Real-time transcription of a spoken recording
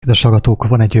Kedves hallgatók,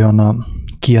 van egy olyan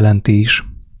kijelentés,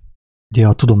 ugye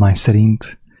a tudomány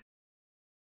szerint,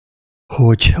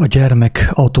 hogy a gyermek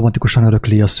automatikusan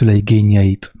örökli a szülei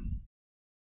génjeit.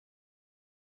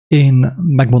 Én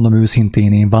megmondom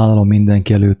őszintén, én vállalom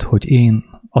mindenki előtt, hogy én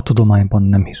a tudományban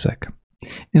nem hiszek.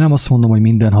 Én nem azt mondom, hogy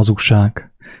minden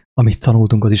hazugság, amit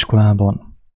tanultunk az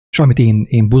iskolában, és amit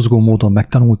én buzgó módon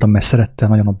megtanultam, mert szerettem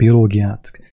nagyon a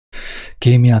biológiát,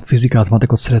 kémiát, fizikát,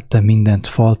 matekot, szerettem mindent,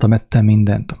 faltam, ettem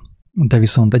mindent. De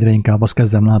viszont egyre inkább azt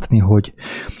kezdem látni, hogy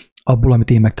abból, amit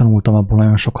én megtanultam, abból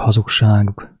nagyon sok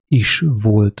hazugság is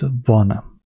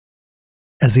van.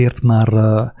 Ezért már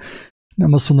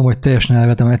nem azt mondom, hogy teljesen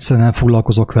elvetem, egyszerűen nem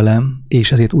foglalkozok velem,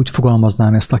 és ezért úgy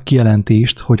fogalmaznám ezt a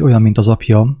kijelentést, hogy olyan, mint az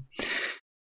apja,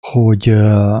 hogy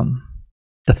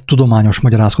tehát tudományos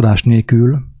magyarázkodás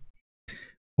nélkül,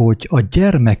 hogy a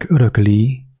gyermek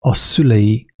örökli a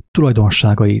szülei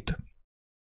tulajdonságait.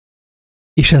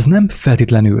 És ez nem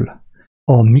feltétlenül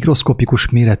a mikroszkopikus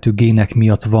méretű gének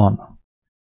miatt van,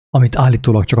 amit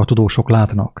állítólag csak a tudósok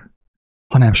látnak,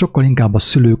 hanem sokkal inkább a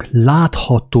szülők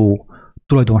látható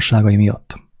tulajdonságai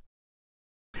miatt.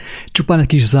 Csupán egy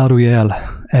kis zárójel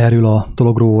erről a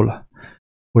dologról,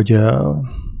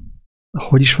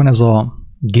 hogy is van ez a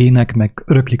gének, meg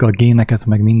öröklik a géneket,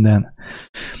 meg minden.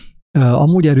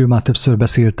 Amúgy erről már többször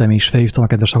beszéltem, és felhívtam a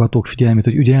kedves hallgatók figyelmét,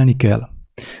 hogy ügyelni kell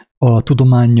a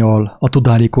tudománnyal, a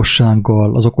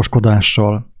tudálékossággal, az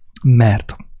okoskodással,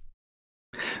 mert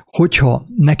hogyha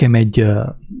nekem egy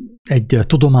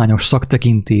tudományos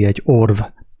szaktekintély, egy orv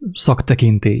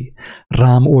szaktekintély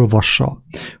rám olvassa,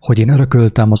 hogy én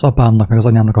örököltem az apámnak, meg az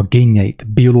anyámnak a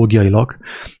génjeit biológiailag,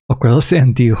 akkor az azt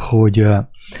jelenti,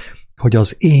 hogy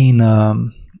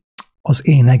az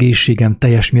én egészségem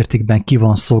teljes mértékben ki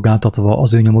van szolgáltatva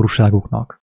az ő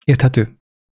nyomorúságuknak. Érthető?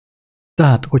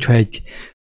 Tehát, hogyha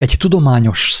egy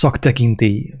tudományos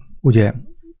szaktekintély, ugye,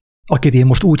 akit én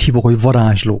most úgy hívok, hogy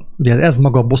varázsló, ugye ez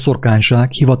maga a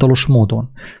boszorkányság hivatalos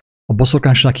módon. A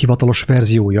boszorkányság hivatalos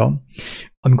verziója,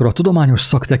 amikor a tudományos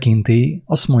szaktekintély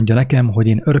azt mondja nekem, hogy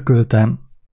én örököltem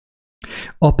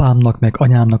apámnak meg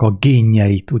anyámnak a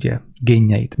génjeit, ugye,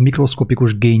 génjeit,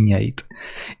 mikroszkopikus génjeit.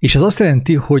 És ez azt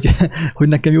jelenti, hogy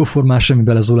nekem jóformán semmi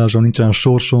belezólásom nincsen a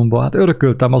sorsomba. Hát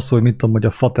örököltem azt, hogy mit tudom, hogy a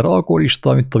fater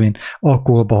alkoholista, mit tudom én,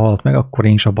 alkoholba halt meg, akkor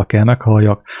én is abba kell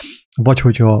meghalljak. Vagy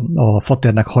hogyha a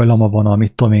faternek hajlama van,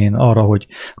 mit tudom én, arra, hogy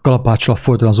kalapáccsal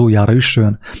folyton az ujjára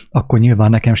üssön, akkor nyilván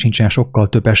nekem sincsen sokkal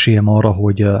több esélyem arra,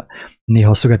 hogy néha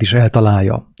a szöget is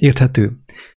eltalálja. Érthető?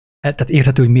 Tehát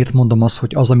érthető, hogy miért mondom azt,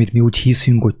 hogy az, amit mi úgy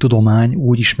hiszünk, hogy tudomány,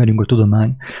 úgy ismerünk, hogy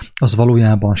tudomány, az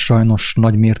valójában sajnos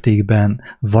nagy mértékben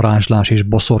varázslás és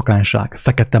boszorkányság,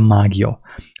 fekete mágia.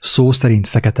 Szó szerint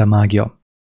fekete mágia.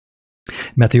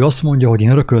 Mert ő azt mondja, hogy én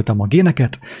örököltem a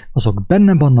géneket, azok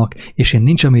bennem vannak, és én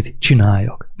nincs, amit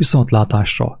csináljak.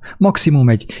 Viszontlátásra. Maximum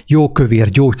egy jó kövér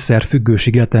gyógyszer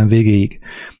függőség életem végéig.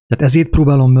 Tehát ezért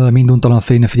próbálom minduntalan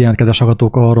felhívni figyelmet, kedves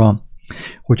hallgatók, arra,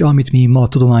 hogy amit mi ma a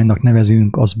tudománynak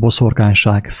nevezünk, az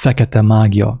boszorkányság, fekete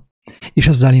mágia. És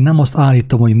ezzel én nem azt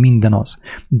állítom, hogy minden az,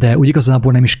 de úgy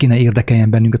igazából nem is kéne érdekeljen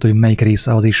bennünket, hogy melyik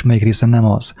része az és melyik része nem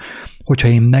az. Hogyha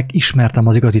én megismertem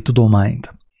az igazi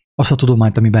tudományt, azt a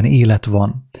tudományt, amiben élet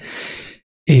van,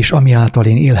 és ami által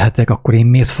én élhetek, akkor én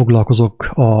miért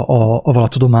foglalkozok avval a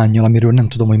tudománnyal, amiről nem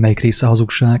tudom, hogy melyik része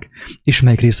hazugság, és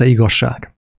melyik része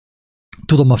igazság.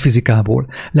 Tudom a fizikából,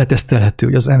 letesztelhető,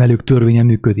 hogy az emelők törvénye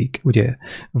működik, ugye?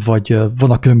 Vagy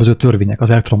vannak különböző törvények az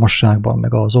elektromosságban,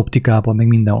 meg az optikában, meg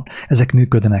mindenhol. Ezek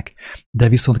működnek. De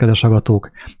viszont, kedves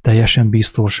hallgatók, teljesen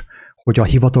biztos, hogy a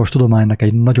hivatalos tudománynak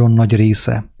egy nagyon nagy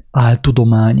része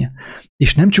áltudomány,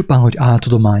 és nem csupán, hogy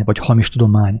áltudomány, vagy hamis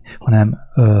tudomány, hanem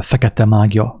fekete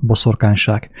mágia,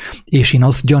 boszorkányság. És én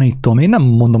azt gyanítom, én nem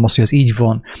mondom azt, hogy ez így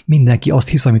van, mindenki azt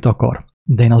hisz, amit akar.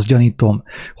 De én azt gyanítom,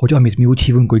 hogy amit mi úgy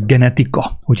hívunk, hogy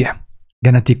genetika, ugye?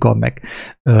 Genetika, meg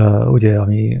ugye,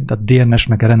 ami a DNS,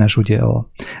 meg RNS, ugye a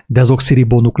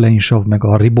dezoxiribonukleinsav, meg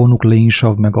a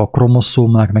ribonukleinsav, meg a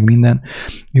kromoszómák, meg minden.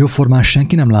 Jóformán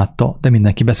senki nem látta, de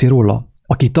mindenki beszél róla.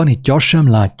 Aki tanítja, azt sem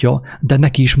látja, de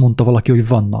neki is mondta valaki, hogy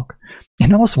vannak. Én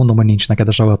nem azt mondom, hogy nincsenek,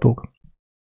 kedves hallgatók,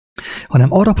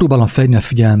 hanem arra próbálom felhívni a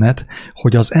figyelmet,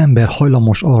 hogy az ember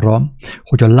hajlamos arra,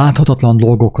 hogy a láthatatlan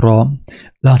dolgokra,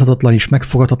 láthatatlan és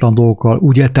megfogadhatatlan dolgokkal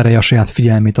úgy elterelje a saját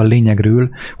figyelmét a lényegről,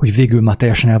 hogy végül már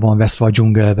teljesen el van veszve a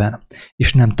dzsungelben,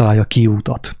 és nem találja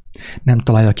kiútat. Nem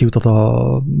találja kiútat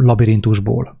a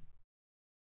labirintusból.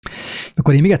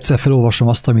 Akkor én még egyszer felolvasom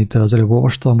azt, amit az előbb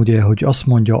olvastam, ugye, hogy azt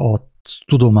mondja a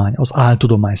tudomány, az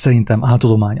áltudomány, szerintem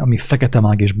áltudomány, ami fekete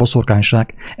mágia és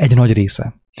boszorkányság egy nagy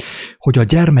része, hogy a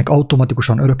gyermek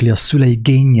automatikusan örökli a szülei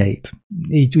génjeit.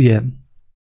 Így ugye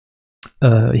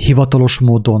hivatalos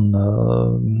módon,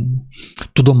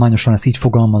 tudományosan ezt így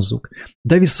fogalmazzuk.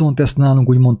 De viszont ezt nálunk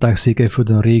úgy mondták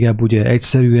Székelyföldön régebb, ugye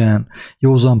egyszerűen,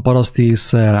 józan paraszti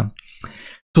ésszel,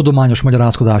 tudományos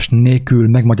magyarázkodás nélkül,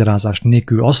 megmagyarázás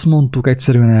nélkül azt mondtuk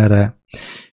egyszerűen erre,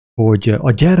 hogy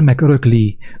a gyermek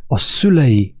örökli a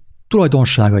szülei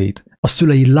tulajdonságait, a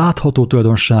szülei látható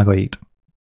tulajdonságait,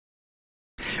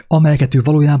 amelyeket ő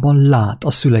valójában lát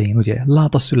a szülein, ugye?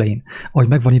 Lát a szülein, ahogy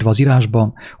megvan írva az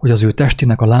írásban, hogy az ő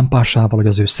testének a lámpásával, vagy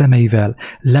az ő szemeivel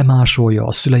lemásolja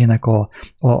a szüleinek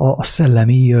a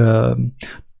szellemi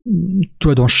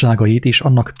tulajdonságait és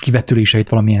annak kivetüléseit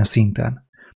valamilyen szinten.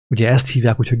 Ugye ezt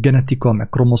hívják úgy, hogy genetika, meg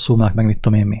kromoszómák, meg mit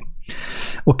tudom én mi.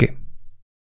 Oké.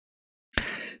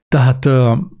 Tehát,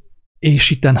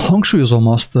 és itten hangsúlyozom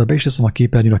azt, be is teszem a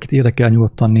képernyőre, akit érdekel,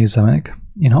 nyugodtan nézze meg.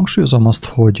 Én hangsúlyozom azt,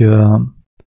 hogy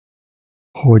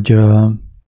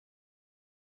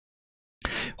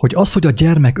az, hogy a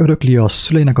gyermek örökli a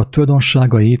szüleinek a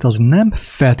tulajdonságait, az nem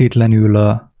feltétlenül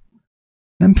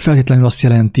azt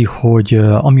jelenti, hogy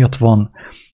amiatt van,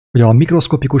 hogy a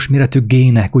mikroszkopikus méretű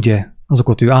gének, ugye,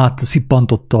 azokat ő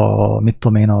átszippantotta mit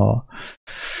tudom én,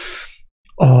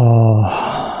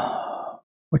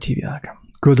 hogy hívják,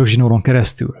 köldögzsinóron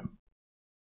keresztül.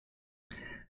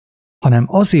 Hanem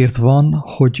azért van,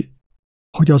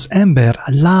 hogy az ember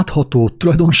látható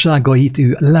tulajdonságait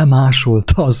ő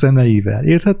lemásolta a szemeivel.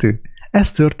 Érthető?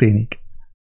 Ez történik.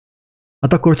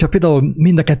 Hát akkor, hogyha például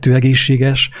mind a kettő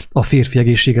egészséges, a férfi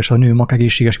egészséges, a nő mak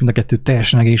egészséges, mind a kettő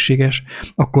teljesen egészséges,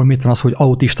 akkor mit van az, hogy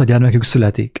autista gyermekük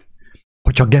születik?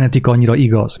 Hogyha a genetika annyira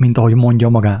igaz, mint ahogy mondja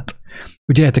magát.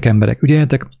 Ügyeljetek emberek,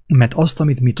 ügyeljetek, mert azt,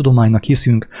 amit mi tudománynak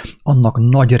hiszünk, annak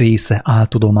nagy része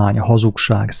áltudomány,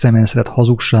 hazugság, szemenszeret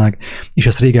hazugság, és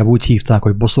ezt régebb úgy hívták,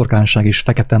 hogy boszorkányság és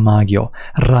fekete mágia,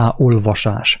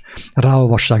 ráolvasás.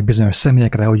 Ráolvassák bizonyos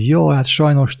személyekre, hogy jaj, hát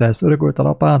sajnos te ezt örökölted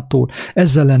apától,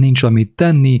 ezzel ellen nincs amit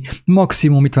tenni,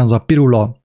 maximum itt van az a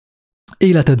pirula,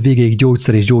 életed végéig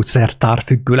gyógyszer és gyógyszertár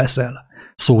függő leszel.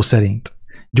 Szó szerint.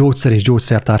 Gyógyszer és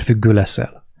gyógyszertár függő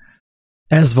leszel.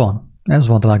 Ez van,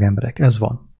 drága emberek, ez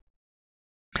van.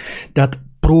 Tehát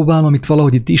próbálom itt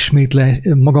valahogy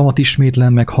itt magamat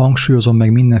ismétlen, meg hangsúlyozom,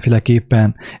 meg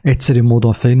mindenféleképpen egyszerű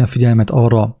módon felhívni a figyelmet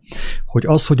arra, hogy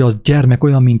az, hogy a gyermek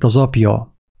olyan, mint az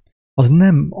apja, az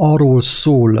nem arról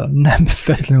szól, nem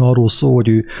feltétlenül arról szól, hogy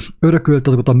ő örökölt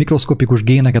azokat a mikroszkopikus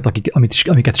géneket,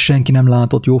 amiket senki nem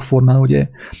látott jóformán, ugye?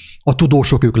 A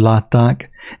tudósok ők látták,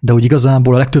 de úgy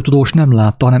igazából a legtöbb tudós nem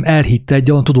látta, hanem elhitte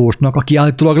egy olyan tudósnak, aki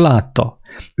állítólag látta.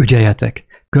 Ügyeljetek,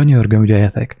 könyörgöm,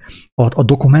 ügyeljetek. A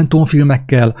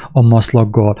dokumentumfilmekkel, a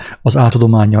maszlaggal, az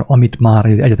áltudománnyal, amit már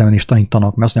egyetemen is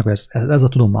tanítanak, mert azt mondják, hogy ez a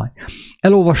tudomány.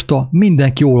 Elolvasta,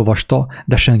 mindenki olvasta,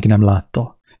 de senki nem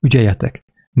látta. Ügyeljetek.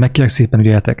 Megkérlek szépen,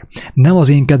 ügyeljetek. Nem az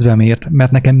én kedvemért,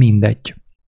 mert nekem mindegy.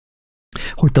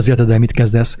 Hogy te az életeddel mit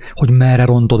kezdesz, hogy merre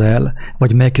rontod el,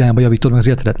 vagy melyik irányba javítod meg az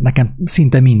életedet. Nekem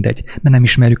szinte mindegy, mert nem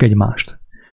ismerjük egymást.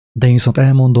 De én viszont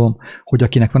elmondom, hogy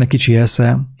akinek van egy kicsi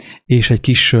esze, és egy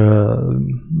kis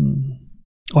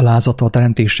alázata a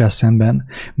teremtéssel szemben,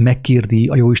 megkérdi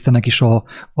a Jóistennek is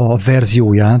a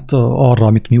verzióját arra,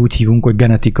 amit mi úgy hívunk, hogy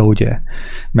genetika, ugye?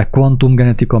 Meg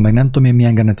kvantumgenetika, meg nem tudom én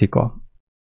milyen genetika.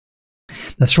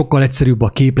 De sokkal egyszerűbb a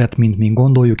képlet, mint mi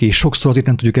gondoljuk, és sokszor azért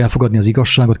nem tudjuk elfogadni az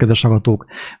igazságot, kedves hallgatók,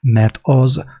 mert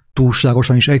az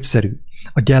túlságosan is egyszerű.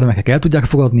 A gyermekek el tudják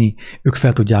fogadni, ők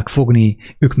fel tudják fogni,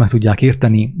 ők meg tudják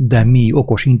érteni, de mi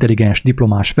okos, intelligens,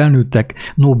 diplomás felnőttek,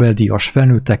 Nobel-díjas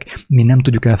felnőttek, mi nem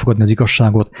tudjuk elfogadni az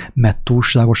igazságot, mert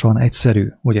túlságosan egyszerű,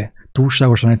 ugye?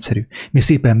 Túlságosan egyszerű. Mi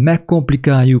szépen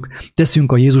megkomplikáljuk,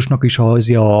 teszünk a Jézusnak is a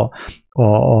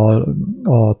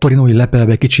torinói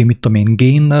lepelbe kicsi, mit tudom én,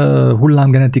 gén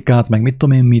hullámgenetikát, meg mit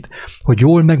tudom én mit, hogy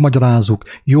jól megmagyarázzuk,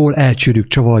 jól elcsűrjük,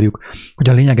 csavarjuk, hogy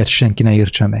a lényeget senki ne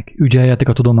értse meg. Ügyeljetek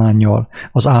a tudománnyal,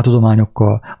 az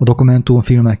áltudományokkal, a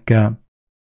dokumentumfilmekkel,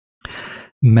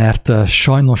 mert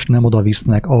sajnos nem oda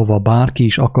visznek, ahova bárki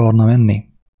is akarna menni.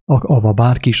 Ahova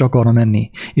bárki is akarna menni.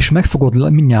 És meg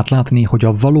fogod mindjárt látni, hogy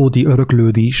a valódi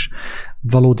öröklődés,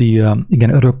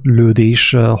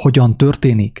 hogyan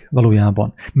történik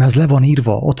valójában. Mert ez le van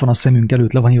írva, ott van a szemünk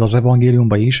előtt, le van írva az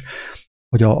evangéliumban is,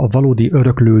 hogy a valódi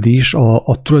öröklődés,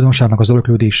 a tulajdonságnak az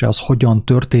öröklődése az hogyan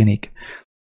történik.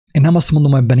 Én nem azt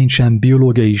mondom, hogy ebben nincsen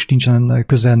biológia is, nincsen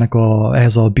közelnek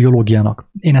ehhez a biológiának.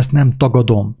 Én ezt nem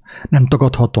tagadom, nem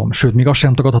tagadhatom, sőt, még azt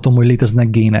sem tagadhatom, hogy léteznek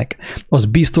gének. Az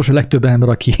biztos, hogy a legtöbb ember,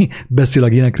 aki beszél a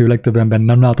génekről, legtöbb ember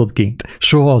nem látott gént.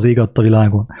 Soha az ég adta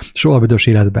világon, soha a büdös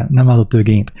életben nem látott ő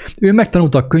gént. Ő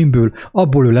megtanulta a könyvből,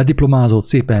 abból ő lediplomázott,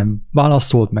 szépen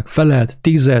válaszolt, meg felelt,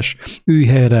 10-es, ülj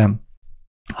helyre,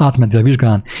 átmentél a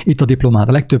vizsgán, itt a diplomád.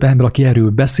 A legtöbb ember, aki erről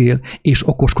beszél és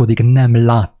okoskodik, nem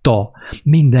látta.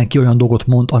 Mindenki olyan dolgot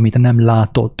mond, amit nem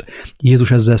látott.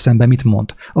 Jézus ezzel szemben mit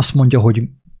mond? Azt mondja, hogy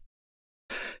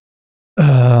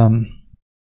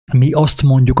mi azt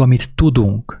mondjuk, amit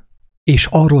tudunk, és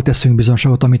arról teszünk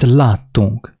bizonságot, amit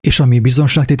láttunk, és a mi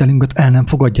bizonságtételünket el nem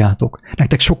fogadjátok.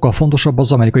 Nektek sokkal fontosabb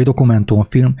az amerikai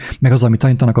dokumentumfilm, meg az, amit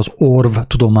tanítanak az ORV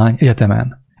tudomány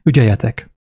egyetemen. Ügyeljetek!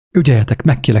 Ügyeljetek,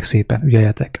 megkérlek szépen,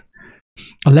 ügyeljetek.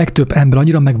 A legtöbb ember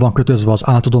annyira meg van kötözve az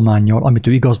áltudománnyal, amit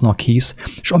ő igaznak hisz,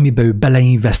 és amiben ő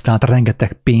beleinvestált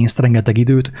rengeteg pénzt, rengeteg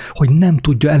időt, hogy nem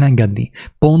tudja elengedni.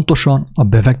 Pontosan a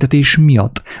befektetés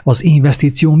miatt, az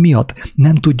investíció miatt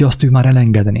nem tudja azt ő már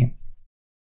elengedni.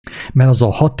 Mert az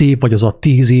a 6 év, vagy az a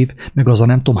 10 év, meg az a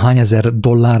nem tudom hány ezer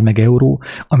dollár, meg euró,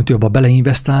 amit ő abba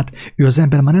beleinvestált, ő az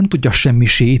ember már nem tudja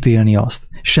semmisé ítélni azt,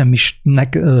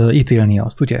 semmisnek ítélni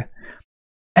azt, ugye?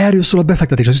 Erről szól a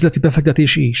befektetés, az üzleti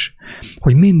befektetés is,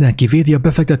 hogy mindenki védi a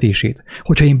befektetését.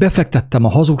 Hogyha én befektettem a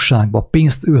hazugságba,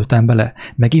 pénzt öltem bele,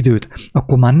 meg időt,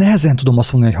 akkor már nehezen tudom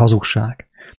azt mondani, hogy hazugság.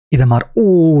 Ide már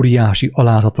óriási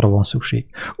alázatra van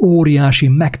szükség. Óriási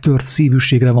megtört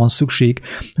szívűségre van szükség,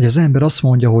 hogy az ember azt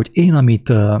mondja, hogy én,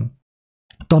 amit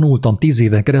tanultam 10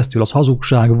 éven keresztül, az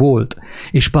hazugság volt,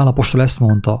 és Pál apostol ezt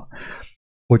mondta,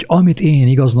 hogy amit én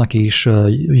igaznak és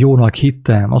jónak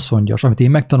hittem, azt mondja, és amit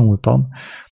én megtanultam,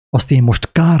 azt én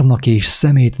most kárnak és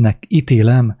szemétnek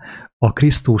ítélem a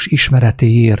Krisztus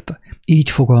ismeretéért. Így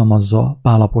fogalmazza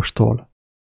Pál apostol.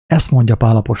 Ezt mondja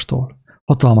Pál apostol,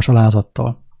 hatalmas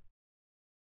alázattal.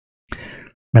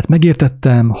 Mert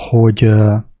megértettem, hogy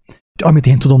amit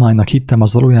én tudománynak hittem,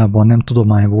 az valójában nem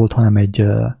tudomány volt, hanem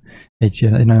egy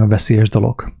nagyon veszélyes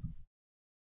dolog.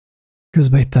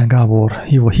 Közben itt Gábor,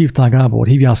 hívtál Gábor,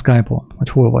 hívjál Skype-on, vagy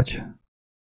hol vagy?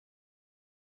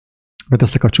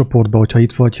 Betesztek a csoportba, hogyha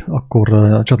itt vagy,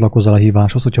 akkor csatlakozzál a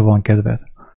híváshoz, hogyha van kedved.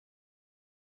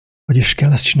 Hogy is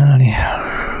kell ezt csinálni?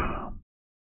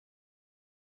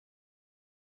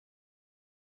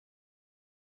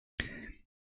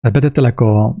 Betettelek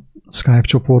a Skype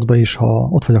csoportba, és ha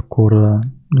ott vagy, akkor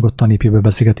nyugodtan lépj be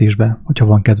beszélgetésbe, hogyha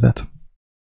van kedved.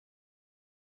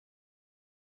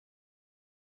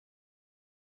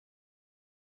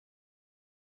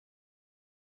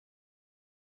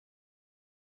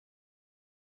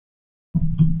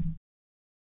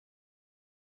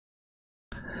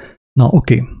 Na,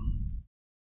 oké.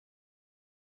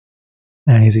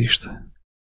 Elnézést.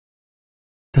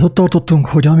 Tehát ott tartottunk,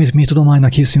 hogy amit mi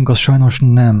tudománynak hiszünk, az sajnos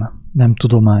nem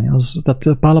tudomány.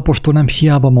 Tehát Pál apostol nem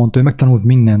hiába mondta, ő megtanult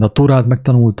mindent, a Tórát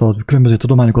megtanulta, különböző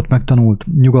tudományokat megtanult,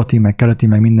 nyugati, meg keleti,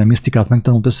 meg minden misztikát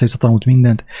megtanult, össze-vissza tanult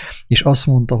mindent, és azt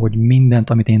mondta, hogy mindent,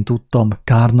 amit én tudtam,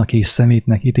 kárnak és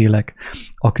szemétnek ítélek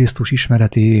a Krisztus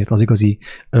ismeretéért, az igazi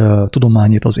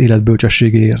tudományért, az élet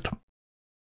bölcsességéért.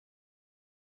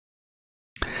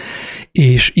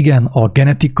 És igen, a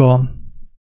genetika,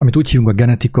 amit úgy hívunk a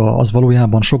genetika, az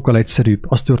valójában sokkal egyszerűbb.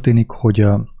 Az történik, hogy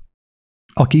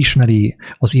aki ismeri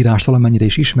az írást valamennyire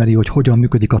és ismeri, hogy hogyan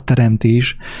működik a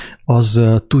teremtés, az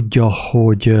tudja,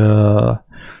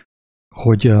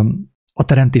 hogy a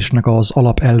teremtésnek az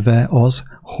alapelve az,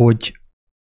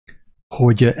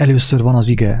 hogy először van az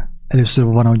ige, először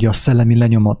van ugye a szellemi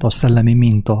lenyomat, a szellemi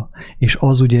minta, és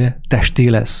az ugye testé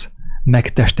lesz,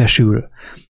 megtestesül,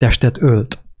 testet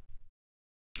ölt.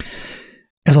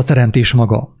 Ez a teremtés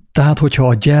maga. Tehát, hogyha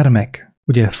a gyermek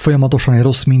ugye folyamatosan egy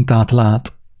rossz mintát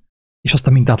lát, és azt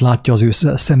a mintát látja az ő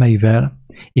szemeivel,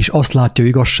 és azt látja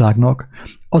igazságnak,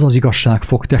 az az igazság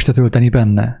fog testet ölteni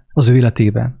benne, az ő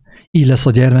életében. Így lesz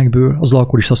a gyermekből, az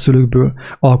alkoholista szülőkből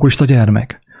alkoholista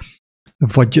gyermek.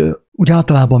 Vagy úgy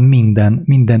általában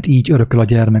mindent így örököl a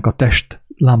gyermek a test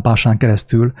lámpásán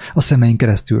keresztül, a szemein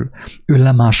keresztül. Ő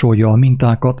lemásolja a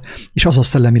mintákat, és az a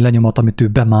szellemi lenyomat, amit ő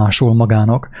bemásol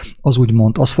magának, az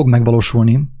úgymond, az fog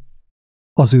megvalósulni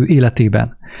az ő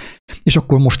életében. És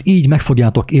akkor most így meg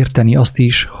fogjátok érteni azt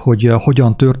is, hogy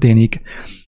hogyan történik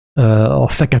a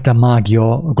fekete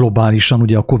mágia globálisan,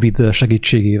 ugye a Covid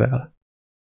segítségével.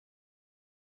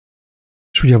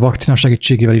 És ugye a vakcina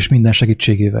segítségével is, minden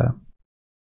segítségével.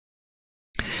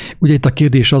 Ugye itt a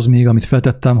kérdés az még, amit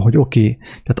feltettem, hogy oké,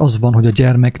 tehát az van, hogy a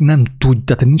gyermek nem tud,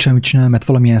 tehát nincs mit csinál, mert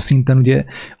valamilyen szinten ugye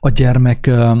a gyermek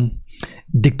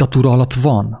diktatúra alatt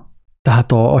van.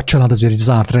 Tehát a család azért egy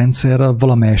zárt rendszer,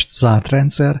 valamelyest zárt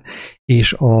rendszer,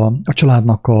 és a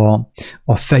családnak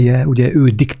a feje, ugye ő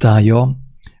diktálja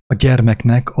a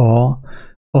gyermeknek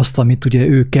azt, amit ugye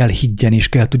ő kell higgyen és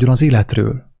kell tudjon az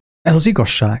életről. Ez az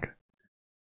igazság.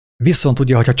 Viszont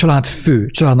ugye, hogyha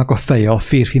családnak a feje, a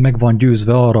férfi meg van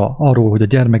győzve arról, hogy a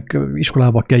gyermek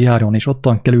iskolába kell járjon, és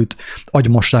ottan kell őt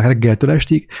agymossák reggeltől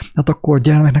estig, hát akkor a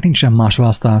gyermeknek nincsen más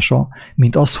választása,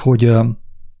 mint az, hogy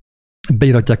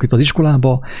beiratják őt az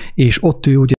iskolába, és ott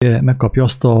ő ugye megkapja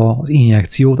azt az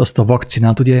injekciót, azt a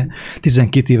vakcinát, ugye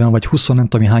 12 éven vagy 20 nem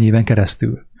tudom hány éven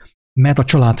keresztül. Mert a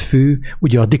családfő,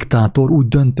 ugye a diktátor úgy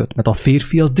döntött, mert a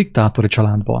férfi az diktátor a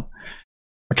családban.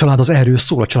 A család az erről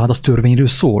szól, a család az törvényről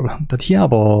szól. Tehát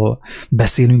hiába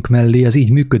beszélünk mellé, ez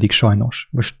így működik sajnos.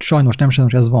 Most sajnos, nem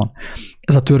sajnos ez van.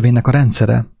 Ez a törvénynek a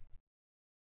rendszere.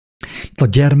 A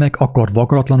gyermek akarva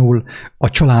akaratlanul a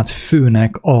család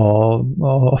főnek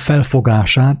a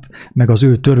felfogását, meg az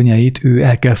ő törvényeit ő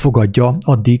el kell fogadja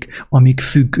addig, amíg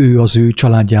függ ő az ő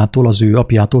családjától, az ő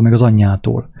apjától, meg az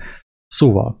anyjától.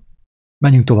 Szóval,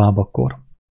 menjünk tovább akkor.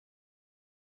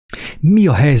 Mi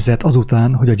a helyzet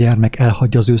azután, hogy a gyermek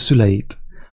elhagyja az ő szüleit?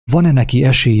 Van-e neki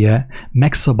esélye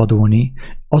megszabadulni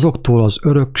azoktól az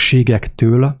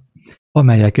örökségektől,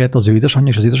 amelyeket az ő édesanyja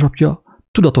és az édesapja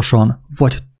tudatosan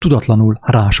vagy tudatlanul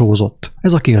rásózott?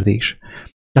 Ez a kérdés.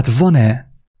 Tehát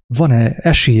van-e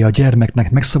esélye a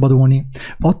gyermeknek megszabadulni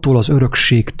attól az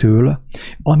örökségtől,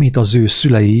 amit az ő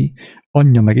szülei,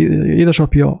 anyja meg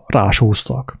édesapja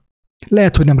rásóztak?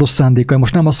 Lehet, hogy nem rossz szándéka,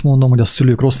 most nem azt mondom, hogy a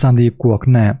szülők rossz szándékúak,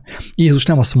 nem. Jézus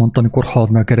nem azt mondta, amikor halt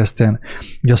meg a kereszten,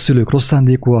 hogy a szülők rossz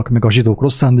szándékúak, meg a zsidók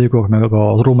rossz szándékúak, meg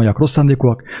a rómaiak rossz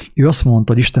szándékúak. Ő azt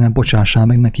mondta, hogy Istenem, bocsássál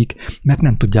meg nekik, mert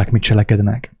nem tudják, mit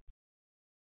cselekednek.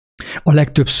 A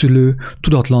legtöbb szülő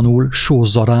tudatlanul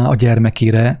sózza rá a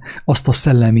gyermekére azt a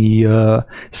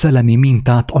szellemi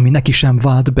mintát, ami neki sem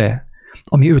vált be,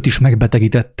 ami őt is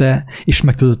megbetegítette, és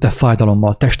megtöltötte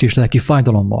fájdalommal, testi és lelki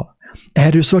fájdalommal.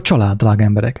 Erről szól a család, drága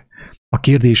emberek. A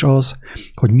kérdés az,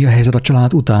 hogy mi a helyzet a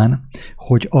család után,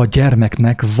 hogy a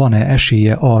gyermeknek van-e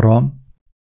esélye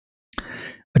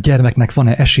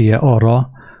arra,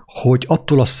 hogy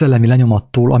attól a szellemi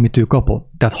lenyomattól, amit ő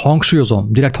kapott. Tehát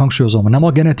direkt hangsúlyozom, nem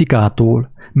a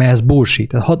genetikától, mert ez bullshit.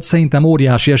 Tehát szerintem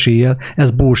óriási eséllyel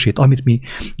ez bullshit, amit mi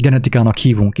genetikának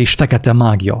hívunk, és fekete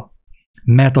mágia.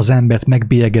 Mert az embert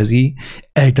megbélyegezi,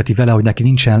 elteti vele, hogy neki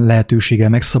nincsen lehetősége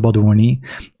megszabadulni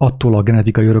attól a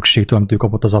genetikai örökségtől, amit ő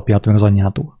kapott az apjától, meg az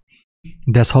anyjától.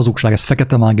 De ez hazugság, ez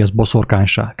fekete mágia, ez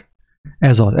boszorkányság.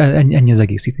 Ennyi az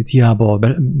egész itt hiába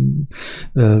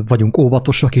vagyunk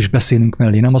óvatosak, és beszélünk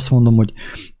mellé. Nem azt mondom, hogy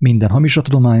minden hamis a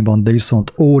tudományban, de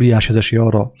viszont óriási az esély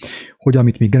arra, hogy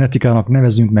amit mi genetikának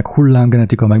nevezünk, meg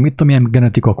hullámgenetika, meg mit tudom, ilyen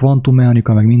genetika,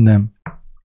 kvantummechanika, meg minden,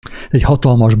 egy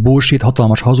hatalmas bullshit,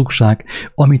 hatalmas hazugság,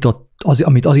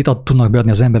 amit azért tudnak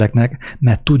beadni az embereknek,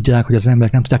 mert tudják, hogy az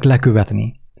emberek nem tudják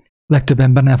lekövetni. Legtöbb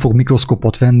ember nem fog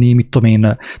mikroszkopot venni, mit tudom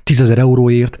én, 10 000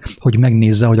 euróért, hogy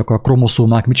megnézze, hogy akkor a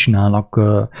kromoszómák mit csinálnak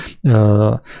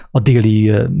a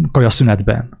déli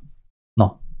kajaszünetben.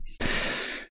 Na.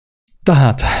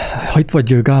 Tehát, ha itt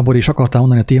vagy, Gábor, és akartál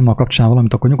mondani a téma kapcsán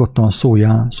valamit, akkor nyugodtan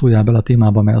szóljál bele a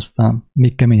témába, mert aztán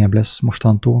még keményebb lesz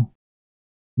mostantól.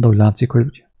 De úgy látszik,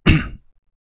 hogy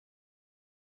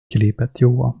kilépett.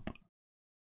 Jó van.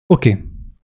 Oké.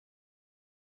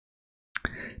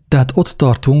 Tehát ott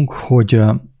tartunk,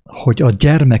 hogy a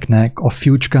gyermeknek, a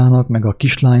fiúcskának, meg a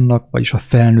kislánynak, vagyis a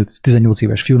felnőtt 18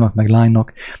 éves fiúnak, meg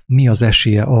lánynak mi az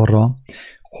esélye arra,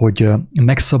 hogy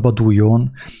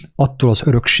megszabaduljon attól az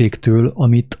örökségtől,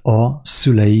 amit a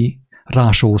szülei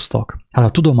rásóztak. Hát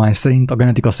a tudomány szerint, a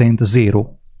genetika szerint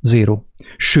zéro.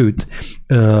 Sőt,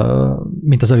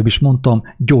 mint az előbb is mondtam,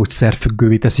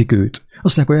 gyógyszerfüggővé teszik őt.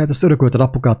 Azt mondják, hogy hát ezt örökölted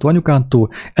apukától, anyukától,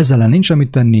 ezzel ellen nincs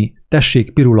mit tenni,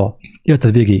 tessék, pirula,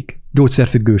 életed végig,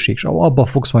 gyógyszerfüggőség, és abba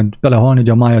fogsz majd belehalni, hogy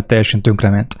a májad teljesen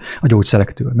tönkrement a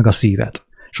gyógyszerektől, meg a szíved,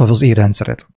 és az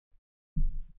érrendszeret.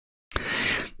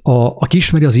 Aki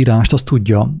ismeri az írást, az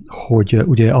tudja, hogy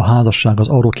ugye a házasság az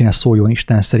arról kéne szóljon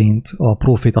Isten szerint, a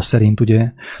próféta szerint,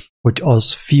 ugye, hogy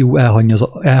az fiú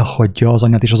elhagyja az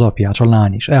anyját és az apját, és a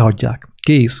lány is. Elhagyják.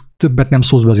 Kész. Többet nem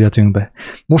szólsz be az életünkbe.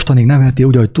 Mostanig neveltél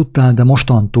úgy, ahogy tudtál, de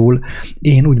mostantól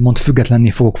én úgymond függetlenné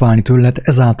fogok válni tőled,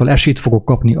 ezáltal esélyt fogok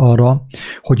kapni arra,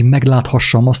 hogy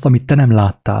megláthassam azt, amit te nem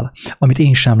láttál, amit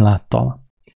én sem láttam.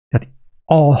 Tehát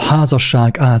a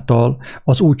házasság által,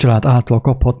 az új család által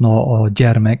kaphatna a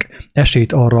gyermek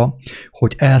esélyt arra,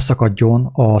 hogy elszakadjon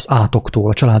az átoktól,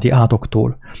 a családi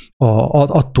átoktól,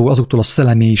 azoktól a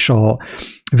szellemi és a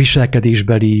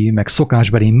viselkedésbeli, meg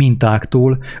szokásbeli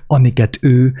mintáktól, amiket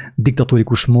ő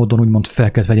diktatórikus módon úgymond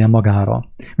fel kell vegyen magára.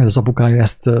 Mert az apukája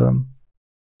ezt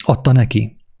adta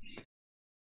neki.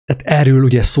 Tehát erről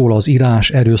ugye szól az írás,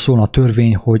 erről szól a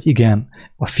törvény, hogy igen,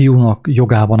 a fiúnak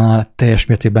jogában áll teljes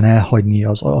mértékben elhagyni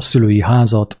a szülői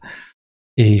házat,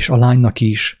 és a lánynak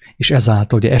is, és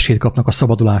ezáltal ugye esélyt kapnak a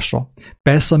szabadulásra.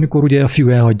 Persze, amikor ugye a fiú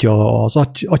elhagyja az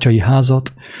atyai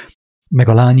házat, meg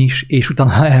a lány is, és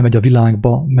utána elmegy a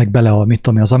világba, meg bele a, mit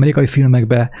tudom én, az amerikai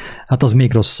filmekbe, hát az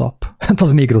még rosszabb. Hát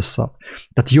az még rosszabb.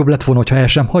 Tehát jobb lett volna, hogyha el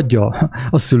sem hagyja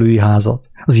a szülői házat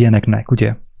az ilyeneknek,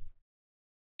 ugye?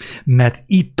 Mert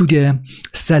itt ugye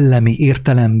szellemi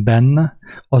értelemben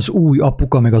az új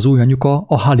apuka meg az új anyuka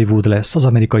a Hollywood lesz, az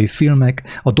amerikai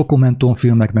filmek, a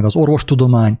dokumentumfilmek, meg az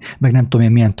orvostudomány, meg nem tudom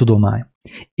én milyen tudomány.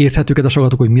 Érthető, kedves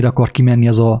hallgatók, hogy mire akar kimenni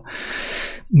ez a,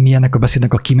 mi ennek a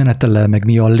beszédnek a kimenetele, meg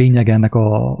mi a lényeg ennek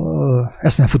a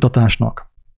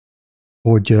eszmefutatásnak,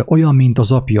 hogy olyan, mint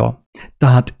az apja.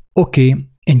 Tehát oké,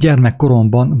 én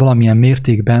gyermekkoromban valamilyen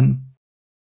mértékben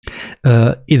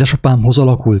édesapámhoz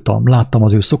alakultam, láttam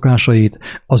az ő szokásait,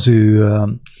 az ő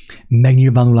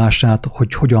megnyilvánulását,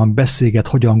 hogy hogyan beszélget,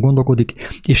 hogyan gondolkodik,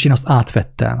 és én azt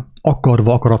átvettem,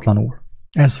 akarva, akaratlanul.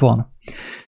 Ez van.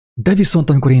 De viszont,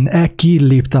 amikor én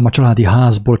kiléptem a családi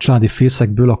házból, családi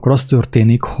fészekből, akkor az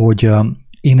történik, hogy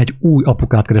én egy új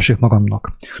apukát keresek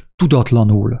magamnak.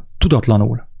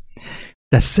 Tudatlanul.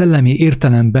 De szellemi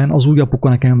értelemben az új apuka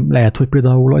nekem lehet, hogy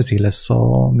például azért lesz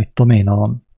mit tudom én,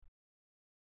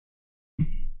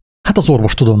 hát az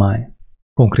orvostudomány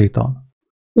konkrétan.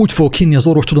 Úgy fogok hinni az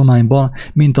orvostudományban,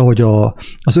 mint ahogy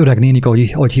az öreg nénik,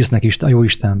 ahogy hisznek a jó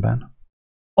Istenben.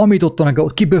 Amit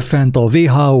ott kiböffent a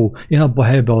WHO, én abban a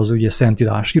helyben az ugye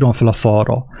szentírás, írom fel a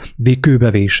falra,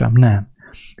 kőbevésem, nem.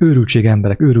 Őrültség,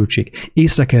 emberek, őrültség.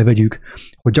 Észre kell vegyük,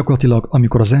 hogy gyakorlatilag,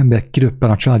 amikor az ember kiröppen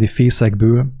a családi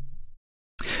fészekből,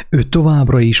 ő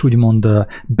továbbra is úgymond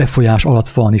befolyás alatt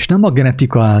van, és nem a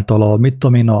genetika által, mit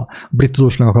tudom én, a brit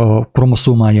tudósnak a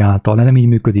kromoszómái által, nem így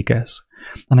működik ez,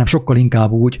 hanem sokkal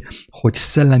inkább úgy, hogy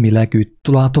szellemileg ő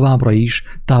továbbra is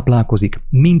táplálkozik,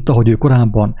 mint ahogy ő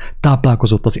korábban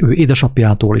táplálkozott az ő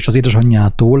édesapjától és az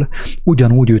édesanyjától,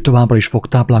 ugyanúgy ő továbbra is fog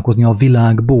táplálkozni a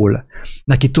világból.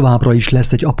 Neki továbbra is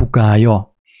lesz egy apukája,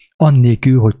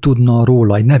 annélkül, hogy tudna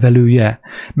róla, egy nevelője,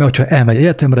 mert ha elmegy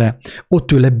egyetemre,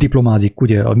 ott ő diplomázik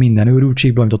ugye a minden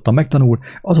őrültségből, amit ottan megtanul,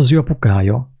 az az ő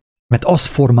apukája. Mert az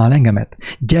formál engemet.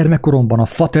 Gyermekkoromban a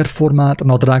fater formált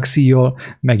nadrágszíjjal,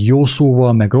 meg jó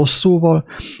szóval, meg rossz szóval,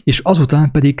 és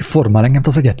azután pedig formál engemet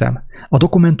az egyetem. A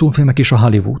dokumentumfilmek és a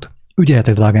Hollywood.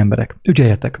 Ügyeljetek, drága emberek,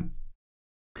 ügyeljetek.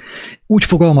 Úgy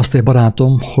fogalmazta egy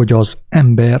barátom, hogy az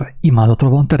ember imádatra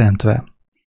van teremtve.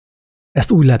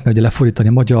 Ezt úgy lehetne ugye lefordítani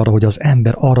magyarra, hogy az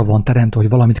ember arra van teremtve, hogy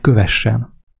valamit kövessen.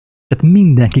 Tehát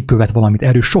mindenki követ valamit,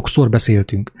 erről sokszor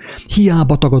beszéltünk.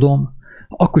 Hiába tagadom,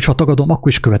 akkor is ha tagadom, akkor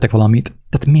is követek valamit.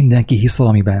 Tehát mindenki hisz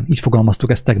valamiben. Így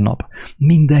fogalmaztuk ezt tegnap.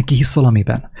 Mindenki hisz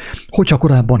valamiben. Hogyha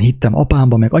korábban hittem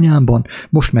apámban, meg anyámban,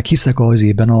 most meg hiszek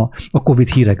azért a Covid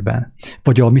hírekben.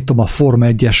 Vagy a Forma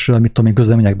 1-es,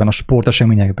 közleményekben, a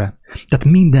sporteseményekben. Tehát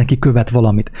mindenki követ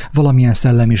valamit, valamilyen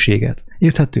szellemiséget.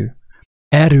 Érthető?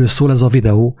 Erről szól ez a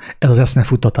videó, ez az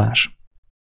eszmefuttatás.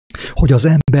 Hogy az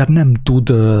ember nem tud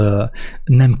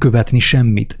nem követni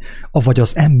semmit, vagy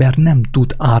az ember nem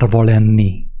tud árva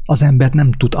lenni. Az ember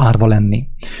nem tud árva lenni.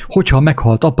 Hogyha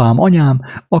meghalt apám, anyám,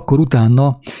 akkor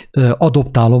utána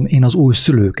adoptálom én az új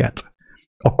szülőket.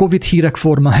 A Covid hírek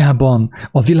formájában,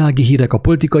 a világi hírek, a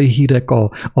politikai hírek,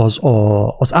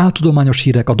 az áltudományos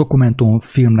hírek, a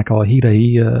dokumentumfilmnek a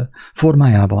hírei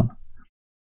formájában.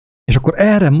 És akkor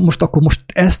erre most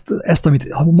ezt,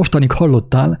 amit mostanig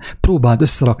hallottál, próbáld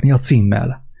összerakni a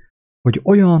címmel. Hogy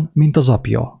olyan, mint az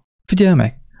apja. Figyelj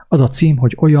meg, az a cím,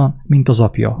 hogy olyan, mint az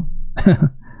apja.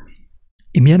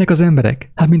 Milyenek az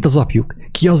emberek? Hát, mint az apjuk.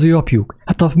 Ki az ő apjuk?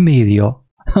 Hát a média.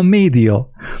 A média.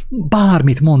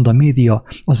 Bármit mond a média,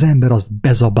 az ember azt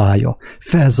bezabálja,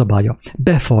 felzabálja,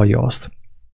 befalja azt.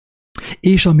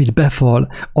 És amit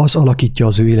befal, az alakítja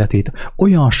az ő életét.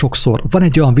 Olyan sokszor, van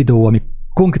egy olyan videó, ami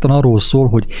konkrétan arról szól,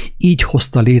 hogy így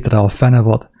hozta létre a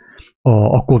fenevad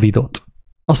a Covidot.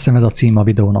 Azt hiszem ez a cím a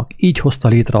videónak. Így hozta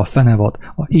létre a fenevad,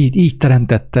 így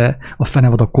teremtette a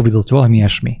fenevad a Covidot, valami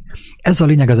ilyesmi. Ez a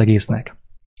lényeg az egésznek,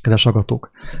 kedves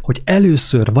hallgatók, hogy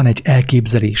először van egy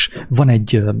elképzelés, van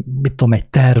egy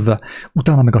terv,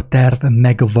 utána meg a terv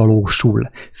megvalósul,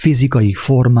 fizikai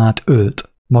formát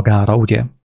ölt magára, ugye?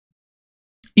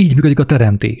 Így működik a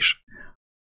teremtés.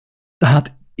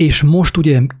 Tehát és most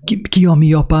ugye ki a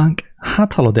mi apánk?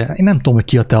 Hát hallod, én nem tudom, hogy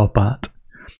ki a te apád.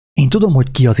 Én tudom,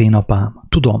 hogy ki az én apám.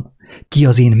 Tudom, ki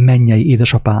az én mennyei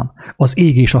édesapám, az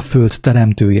ég és a föld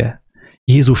teremtője,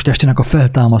 Jézus testének a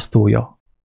feltámasztója.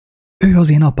 Ő az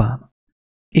én apám.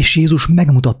 És Jézus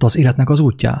megmutatta az életnek az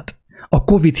útját. A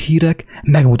Covid hírek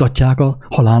megmutatják a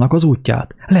halálnak az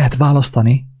útját. Lehet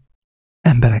választani.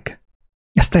 Emberek,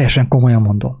 ezt teljesen komolyan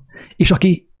mondom. És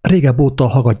aki régebb óta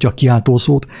hallgatja a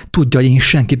kiáltószót, tudja, én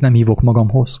senkit nem hívok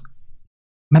magamhoz.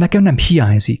 Mert nekem nem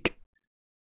hiányzik.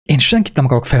 Én senkit nem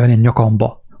akarok felvenni a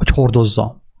nyakamba, hogy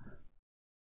hordozzam.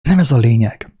 Nem ez a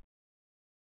lényeg.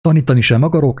 Tanítani sem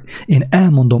akarok, én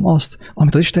elmondom azt,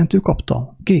 amit az Istentől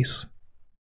kaptam. Kész.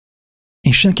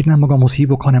 Én senkit nem magamhoz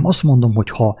hívok, hanem azt mondom, hogy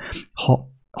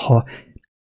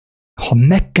ha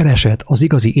megkeresed az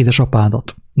igazi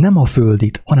édesapádat, nem a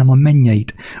földit, hanem a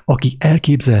mennyeit, aki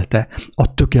elképzelte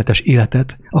a tökéletes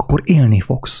életet, akkor élni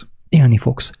fogsz. Élni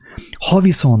fogsz. Ha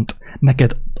viszont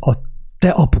neked a te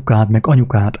apukád meg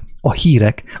anyukád, a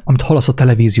hírek, amit hallasz a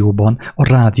televízióban, a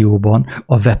rádióban,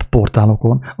 a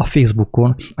webportálokon, a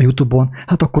Facebookon, a YouTube-on,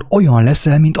 hát akkor olyan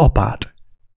leszel, mint apád.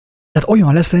 Tehát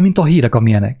olyan leszel, mint a hírek,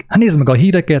 amilyenek. Hát nézd meg a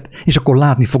híreket, és akkor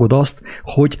látni fogod azt,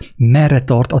 hogy merre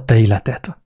tart a te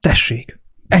életed. Tessék,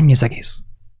 ennyi az egész.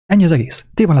 Ennyi az egész.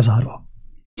 Té van lezárva.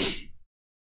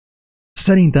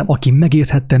 Szerintem, aki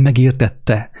megérthette,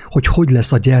 megértette, hogy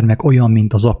lesz a gyermek olyan,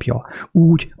 mint az apja.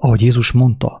 Úgy, ahogy Jézus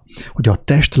mondta, hogy a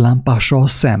test lámpása a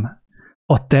szem.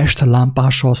 A test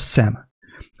lámpása a szem.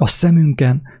 A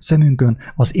szemünkön,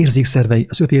 az érzékszervei,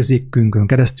 az 5 érzékünkön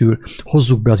keresztül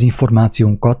hozzuk be az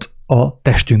információnkat a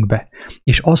testünkbe.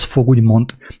 És az fog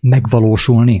úgymond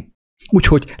megvalósulni.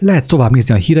 Úgyhogy lehet tovább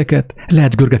nézni a híreket,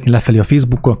 lehet görgetni lefelé a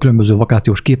Facebookon, különböző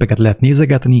vakációs képeket lehet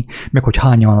nézegetni, meg hogy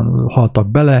hányan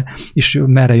haltak bele, és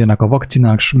merre jönnek a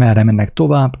vakcinák, és merre mennek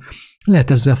tovább.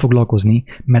 Lehet ezzel foglalkozni,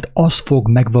 mert az fog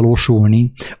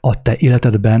megvalósulni a te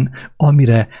életedben,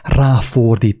 amire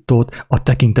ráfordítod a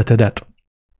tekintetedet.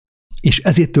 És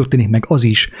ezért történik meg az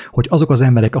is, hogy azok az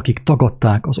emberek, akik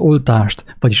tagadták az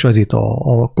oltást, vagyis azért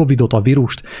a Covidot, a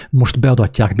vírust, most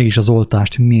beadatják mégis az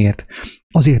oltást. Miért?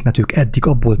 Azért, mert ők eddig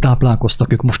abból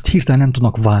táplálkoztak, ők most hirtelen nem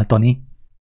tudnak váltani.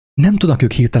 Nem tudnak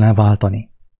ők hirtelen váltani.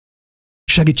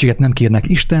 Segítséget nem kérnek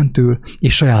Istentől,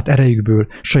 és saját erejükből,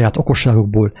 saját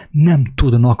okosságukból nem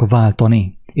tudnak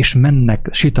váltani, és mennek,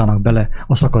 sétálnak bele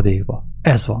a szakadékba.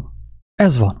 Ez van.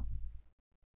 Ez van.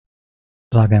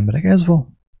 Drága emberek, ez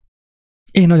van.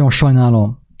 Én nagyon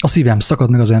sajnálom, a szívem szakad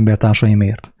meg az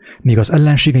embertársaimért, még az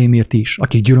ellenségeimért is,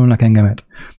 akik gyűlölnek engemet,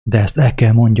 de ezt el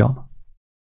kell mondjam.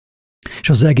 És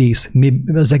az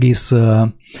egész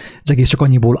csak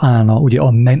annyiból állna, ugye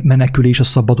a menekülés, a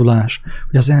szabadulás,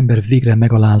 hogy az ember végre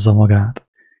megalázza magát,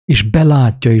 és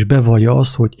belátja és bevallja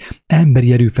azt, hogy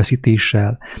emberi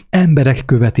erőfeszítéssel, emberek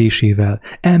követésével,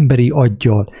 emberi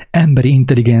aggyal, emberi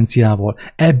intelligenciával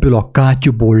ebből a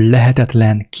kátyúból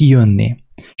lehetetlen kijönni.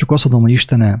 Csak azt mondom, hogy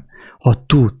Istenem, ha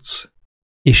tudsz,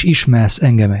 és ismersz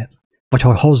engemet, vagy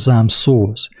ha hozzám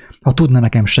szólsz, ha tudna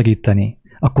nekem segíteni,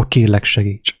 akkor kérlek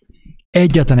segíts.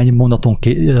 Egyetlen egy mondaton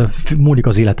múlik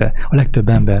az élete a legtöbb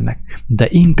embernek, de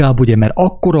inkább ugye, mert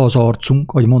akkora az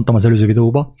arcunk, ahogy mondtam az előző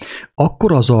videóban,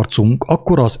 akkora az arcunk,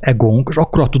 akkora az egónk, és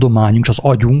akkora a tudományunk, és az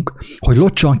agyunk, hogy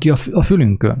locsan ki a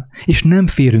fülünkön, és nem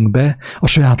férünk be a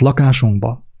saját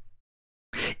lakásunkba.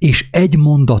 És egy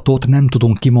mondatot nem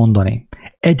tudunk kimondani.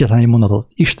 Egyetlen egy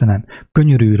mondatot. Istenem,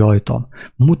 könyörülj rajtam,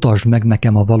 mutasd meg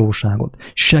nekem a valóságot,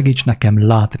 segíts nekem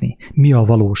látni, mi a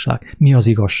valóság, mi az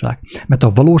igazság. Mert a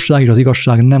valóság és az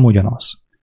igazság nem ugyanaz.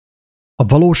 A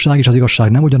valóság és az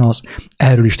igazság nem ugyanaz,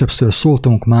 erről is többször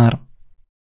szóltunk már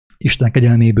Isten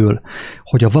kegyelméből,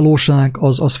 hogy a valóság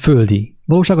az földi.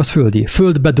 Valóság az földi,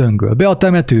 földbe döngöl, be a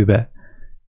temetőbe.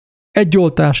 1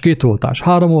 oltás, 2 oltás,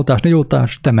 3 oltás, 4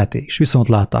 oltás, temetés,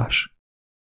 viszontlátás.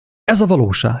 Ez a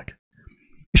valóság.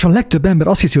 És a legtöbb ember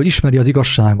azt hiszi, hogy ismeri az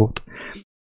igazságot.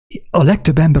 A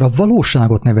legtöbb ember a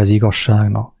valóságot nevezi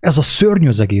igazságnak. Ez a szörnyű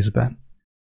az egészben.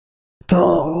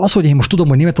 Az, hogy én most tudom,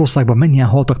 hogy Németországban mennyien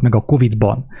haltak meg a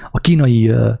Covid-ban, a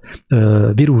kínai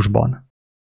vírusban,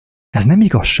 ez nem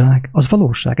igazság, az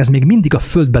valóság. Ez még mindig a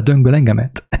földbe döngöl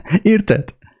engemet.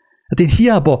 Érted? Hát én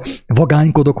hiába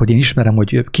vagánykodok, hogy én ismerem,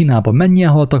 hogy Kínában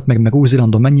mennyien haltak meg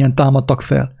Új-Zélandon mennyien támadtak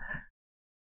fel.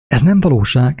 Ez nem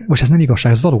valóság, vagy ez nem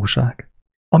igazság, ez valóság.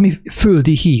 Ami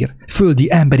földi hír,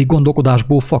 földi emberi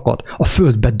gondolkodásból fakad, a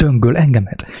földbe döngöl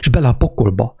engemet, és bele a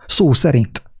pokolba, szó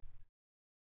szerint.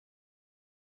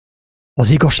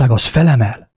 Az igazság az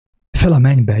felemel, fel a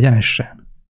mennybe egyenesen,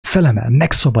 felemel,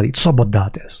 megszabadít, szabaddá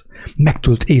tesz,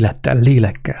 megtölt élettel,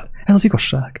 lélekkel. Ez az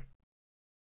igazság.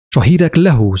 És a hírek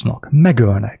lehúznak,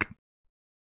 megölnek.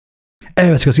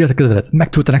 Elveszik az életedet,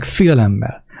 megtöltenek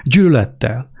félelemmel,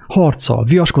 gyűlölettel, harccal,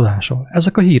 viaskodással.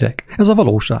 Ezek a hírek, ez a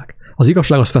valóság. Az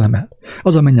igazság az felemel.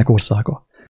 Az a mennyek országa.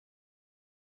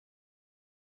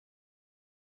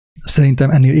 Szerintem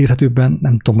ennél érthetőbben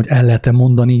nem tudom, hogy el lehet-e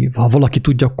mondani. Ha valaki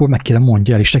tudja, akkor meg kéne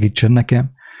mondja el, és segítsen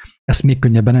nekem. Ezt még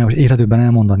könnyebben, érthetőbben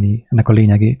elmondani ennek a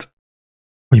lényegét.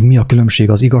 Hogy mi a különbség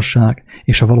az igazság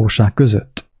és a valóság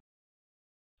között.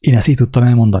 Én ezt így tudtam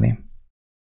elmondani.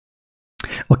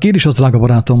 A kérdés az, drága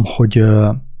barátom,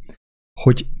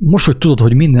 hogy most, hogy tudod,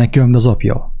 hogy mindenki olyan, mint az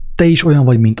apja, te is olyan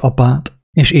vagy, mint apád,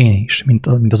 és én is, mint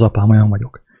az apám, olyan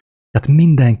vagyok. Tehát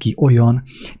mindenki olyan,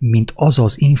 mint az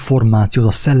az információ, az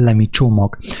a szellemi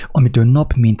csomag, amit ő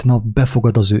nap mint nap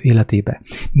befogad az ő életébe.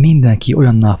 Mindenki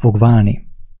olyanná fog válni.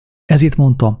 Ezért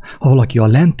mondtam, ha valaki a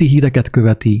lenti híreket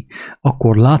követi,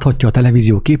 akkor láthatja a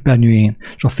televízió képernyőjén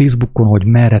és a Facebookon, hogy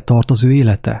merre tart az ő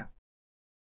élete.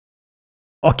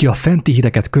 Aki a fenti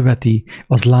híreket követi,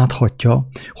 az láthatja,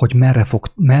 hogy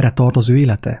merre tart az ő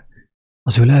élete,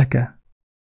 az ő lelke.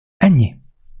 Ennyi.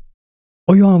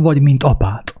 Olyan vagy, mint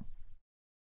apád.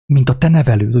 Mint a te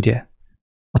nevelőd, ugye?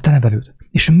 A te nevelőd.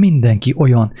 És mindenki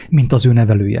olyan, mint az ő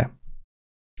nevelője.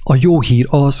 A jó hír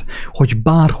az, hogy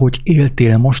bárhogy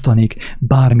éltél mostanig,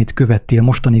 bármit követtél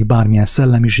mostanig, bármilyen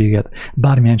szellemiséget,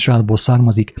 bármilyen családból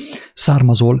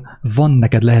származol, van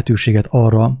neked lehetőséget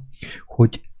arra,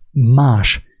 hogy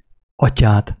más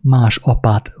atyát, más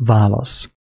apát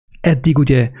válasz. Eddig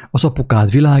ugye az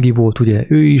apukád világi volt, ugye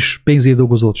ő is pénzért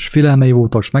dolgozott, s félelmei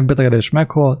voltak, s megbetegedett, és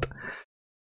meghalt,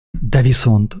 de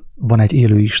viszont van egy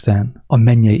élő Isten, a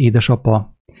mennyei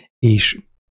édesapa, és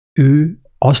ő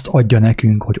azt adja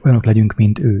nekünk, hogy olyanok legyünk,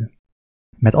 mint ő.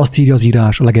 Mert azt írja az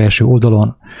írás a legelső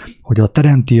oldalon, hogy a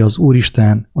teremti az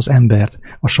Úristen az embert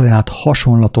a saját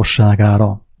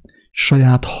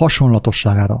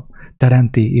hasonlatosságára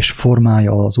teremti és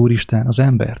formálja az Úristen az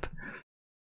embert.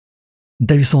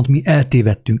 De viszont mi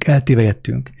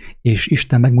eltévejettünk, és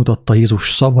Isten megmutatta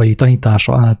Jézus szavai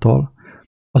tanítása által,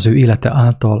 az ő élete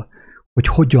által, hogy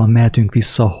hogyan mehetünk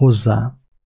vissza hozzá.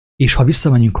 És ha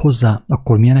visszamegyünk hozzá,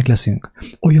 akkor milyenek leszünk?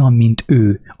 Olyan, mint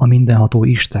ő, a mindenható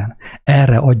Isten.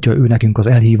 Erre adja ő nekünk az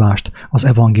elhívást az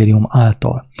evangélium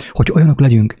által, hogy olyanok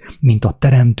legyünk, mint a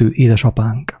teremtő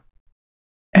édesapánk.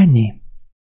 Ennyi.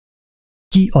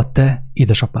 Ki a te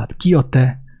édesapád? Ki a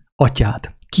te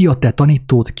atyád? Ki a te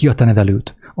tanítód? Ki a te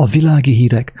nevelőd? A világi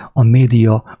hírek, a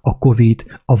média, a Covid,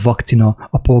 a vakcina,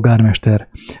 a polgármester,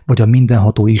 vagy a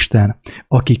mindenható Isten,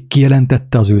 aki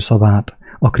kijelentette az ő szavát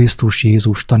a Krisztus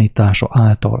Jézus tanítása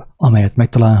által, amelyet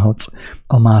megtalálhatsz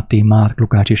a Máté, Márk,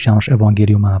 Lukács és János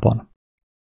evangéliumában.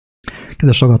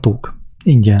 Kedves hallgatók,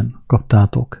 ingyen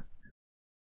kaptátok,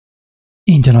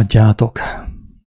 ingyen adjátok.